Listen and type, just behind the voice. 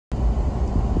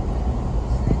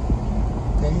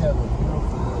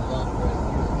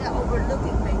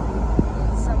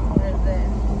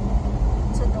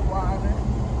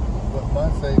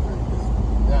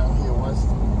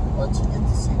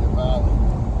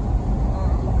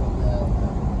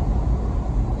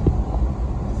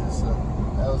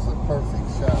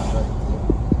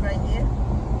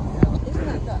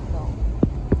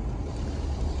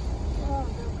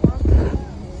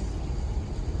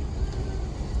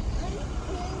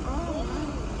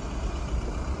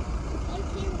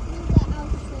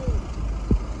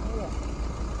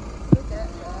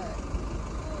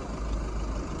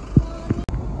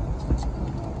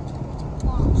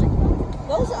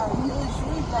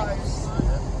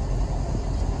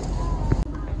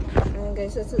Okay,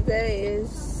 so today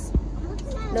is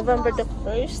November the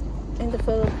 1st in the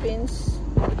Philippines,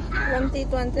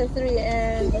 2023,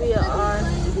 and we are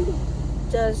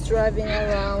just driving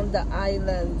around the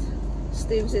island.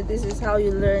 Steve said this is how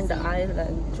you learn the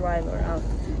island, drive around.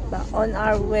 But on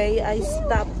our way, I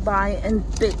stopped by and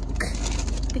pick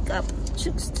up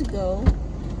chicks to go.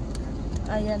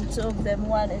 Ayan, two of them.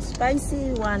 One is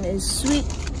spicy, one is sweet.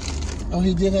 Oh,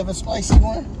 he did have a spicy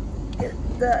one?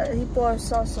 He poured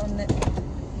sauce on it.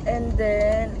 And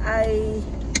then I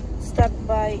stopped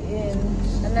by in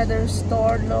another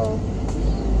store,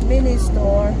 mini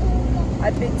store.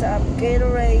 I picked up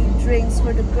Gatorade, drinks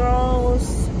for the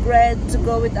girls, bread to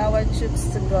go with our chicks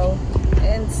to go.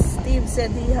 And Steve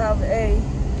said he have a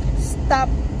stop.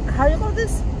 How do you call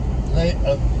this?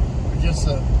 Just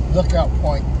a lookout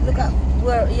point. Lookout.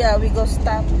 Where, yeah, we go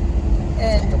stop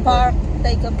and park,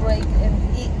 take a break,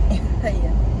 and eat.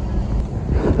 Yeah.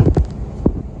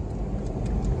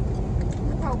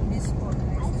 Look how peaceful it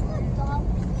is.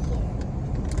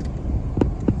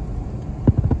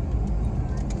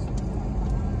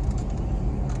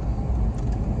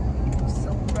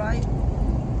 So bright.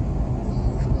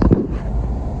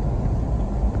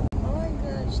 Oh my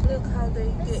gosh, look how they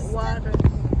get water.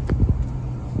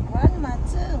 Grandma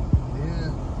too.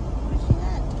 Yeah. Where's she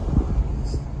at?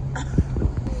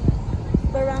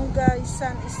 Barangay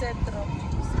San Isidro.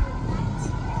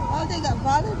 Oh, they got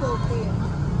volleyball here.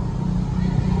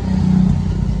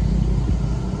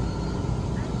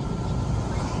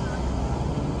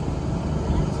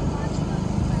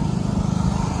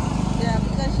 Yeah,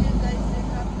 because you guys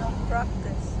didn't have no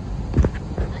practice.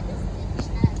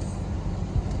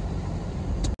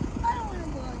 I don't want to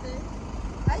go out there.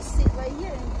 I sit right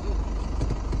here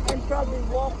and probably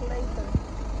walk later.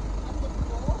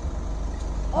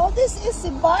 Oh, this is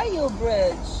the Barrio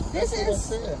Bridge. This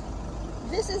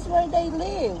is where they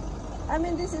live. I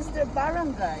mean, this is their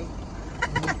barangay.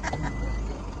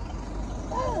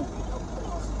 Oh.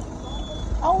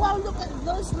 Oh wow, look at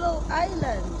those little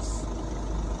islands.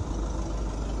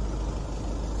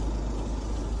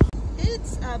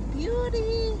 It's a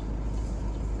beauty.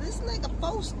 It's like a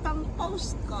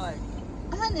postcard.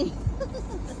 Honey.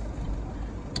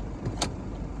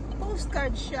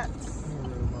 Postcard shots.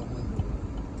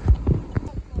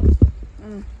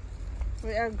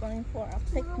 We are going for a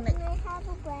picnic. Can I have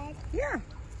a bread? Yeah.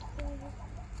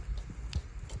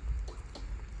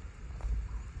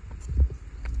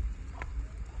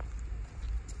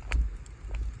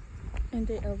 And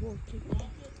they are walking.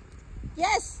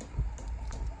 Yes.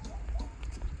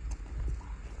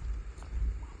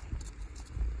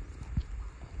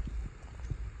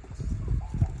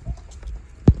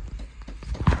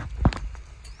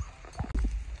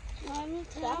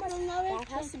 That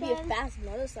has to be a fast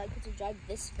motorcycle to drive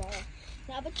this far.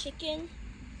 Can I have a chicken?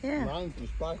 Yeah. Mine's too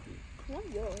spicy. Not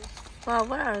yours. Wow,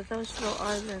 where are those little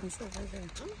islands over there?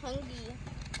 I'm hungry.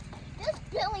 There's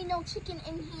barely no chicken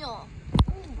in here.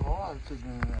 Oh, I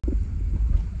chicken in there.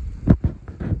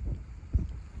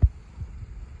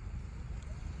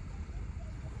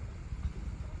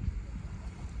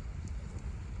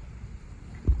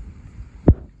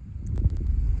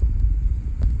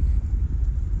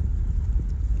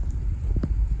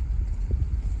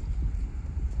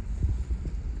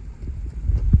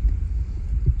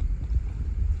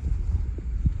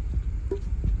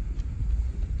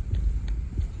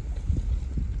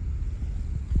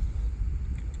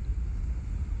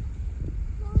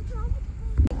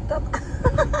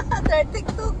 They're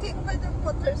TikToking by the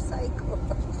motorcycle.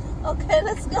 Okay,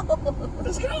 let's go.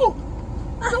 Let's go.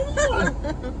 Come on.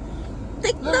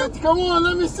 TikTok. Come on,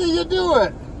 let me see you do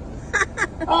it.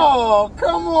 Oh,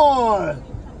 come on.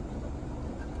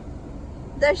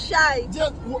 They're shy.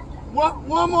 Just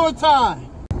one more time.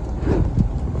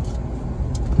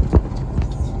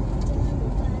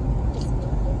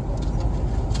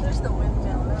 There's the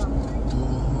windmill now.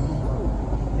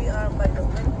 We are by the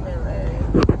windmill area.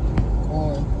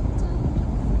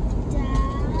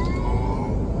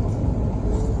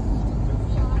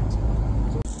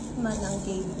 Manang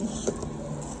baby.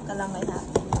 Kalamay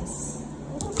happiness.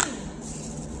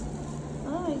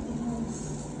 Oh my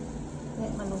goodness.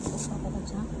 Kaya malungkot ako ba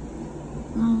dyan?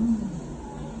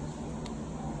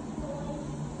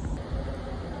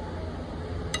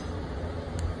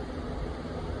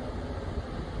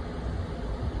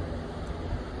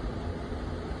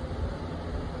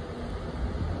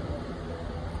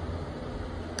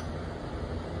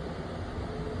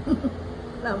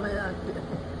 Kalamay happiness.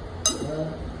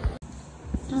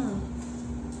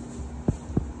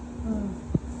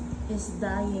 Is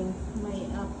dying. My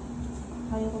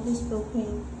how you call this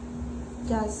propane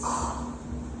gas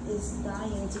is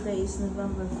dying. Today is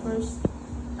November 1st.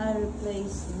 I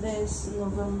replaced this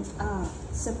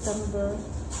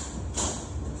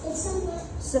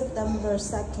September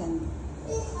 2nd.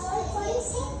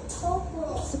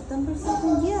 September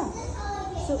 2nd, yeah.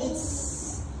 So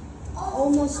it's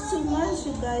almost 2 months,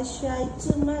 you guys. Shy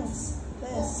 2 months.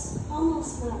 Yes.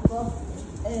 Almost not.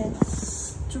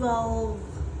 It's 12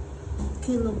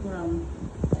 kilogram.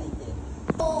 I did.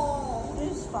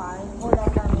 It's fine. Wala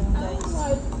namin, guys.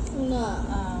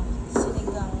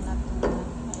 Sinigang na tuna.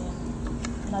 Ayan.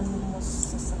 Nalumos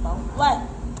sa sabaw. What?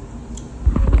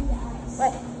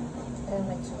 What? Ayan,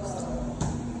 may sauce.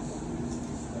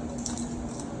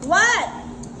 What?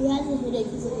 He has a headache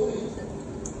because of it.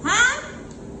 Huh?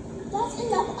 That's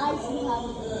enough ice you have.